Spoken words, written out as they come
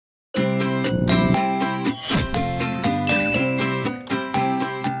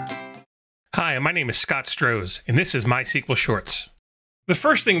Hi, my name is Scott Strohs, and this is MySQL Shorts. The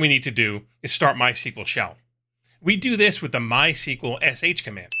first thing we need to do is start MySQL shell. We do this with the MySQL sh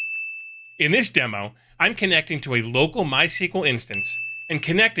command. In this demo, I'm connecting to a local MySQL instance and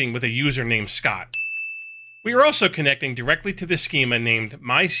connecting with a user named Scott. We are also connecting directly to the schema named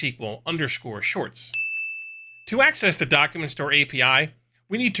MySQL_shorts. To access the Document Store API,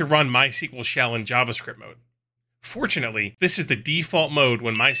 we need to run MySQL shell in JavaScript mode. Fortunately, this is the default mode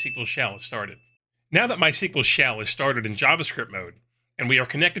when MySQL shell is started. Now that MySQL shell is started in JavaScript mode, and we are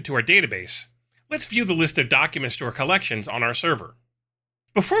connected to our database, let's view the list of Document Store collections on our server.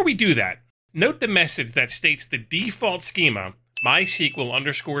 Before we do that, note the message that states the default schema,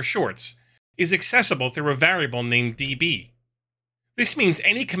 MySQL_shorts, is accessible through a variable named db. This means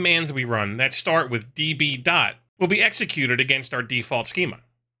any commands we run that start with db dot will be executed against our default schema.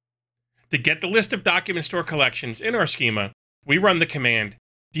 To get the list of Document Store collections in our schema, we run the command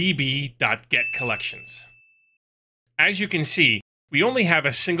db.getCollections. As you can see, we only have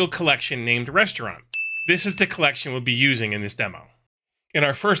a single collection named restaurant. This is the collection we'll be using in this demo. In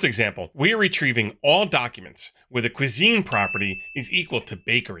our first example, we are retrieving all documents where the cuisine property is equal to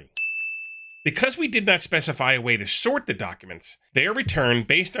bakery. Because we did not specify a way to sort the documents, they are returned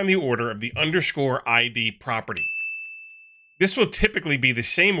based on the order of the _ID property. This will typically be the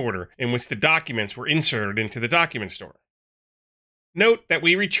same order in which the documents were inserted into the Document Store. Note that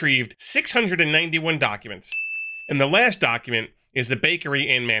we retrieved 691 documents, and the last document is the bakery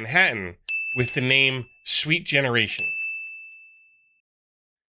in Manhattan with the name Sweet Generation.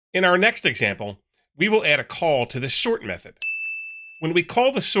 In our next example, we will add a call to the sort method. When we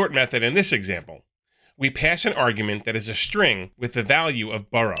call the sort method in this example, we pass an argument that is a string with the value of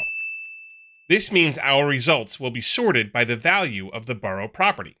borough. This means our results will be sorted by the value of the borough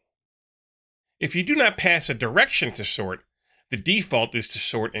property. If you do not pass a direction to sort, the default is to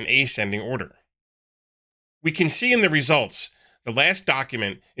sort in ascending order. We can see in the results the last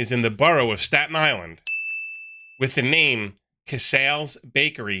document is in the borough of Staten Island with the name Casale's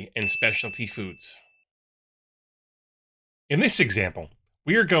Bakery and Specialty Foods. In this example,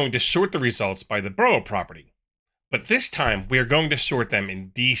 we are going to sort the results by the borough property, but this time we are going to sort them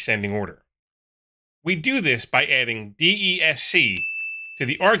in descending order. We do this by adding DESC to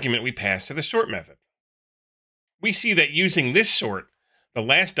the argument we pass to the sort method. We see that using this sort, the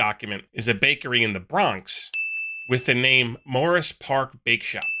last document is a bakery in the Bronx with the name Morris Park Bake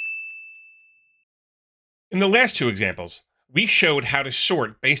Shop. In the last two examples, we showed how to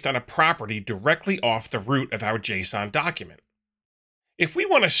sort based on a property directly off the root of our JSON document. If we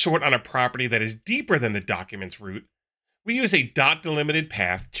want to sort on a property that is deeper than the document's root, we use a dot-delimited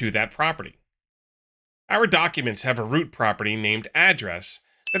path to that property. Our documents have a root property named address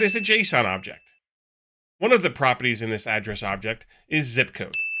that is a JSON object. One of the properties in this address object is zip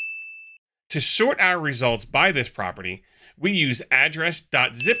code. To sort our results by this property, we use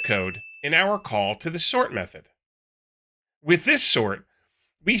address.zipcode in our call to the sort method. With this sort,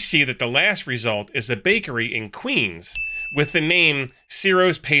 we see that the last result is a bakery in Queens with the name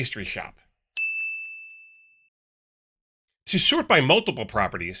Ciro's Pastry Shop. To sort by multiple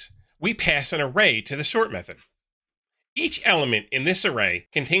properties, we pass an array to the sort method. Each element in this array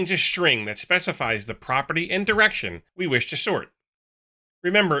contains a string that specifies the property and direction we wish to sort.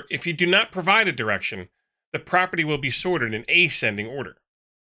 Remember, if you do not provide a direction, the property will be sorted in ascending order.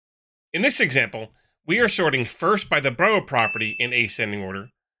 In this example, we are sorting first by the borough property in ascending order,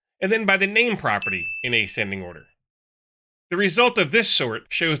 and then by the name property in ascending order. The result of this sort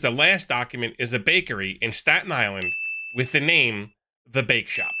shows the last document is a bakery in Staten Island with the name The Bake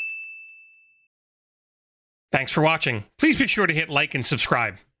Shop. Thanks for watching. Please be sure to hit like and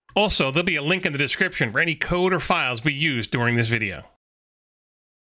subscribe. Also, there'll be a link in the description for any code or files we used during this video.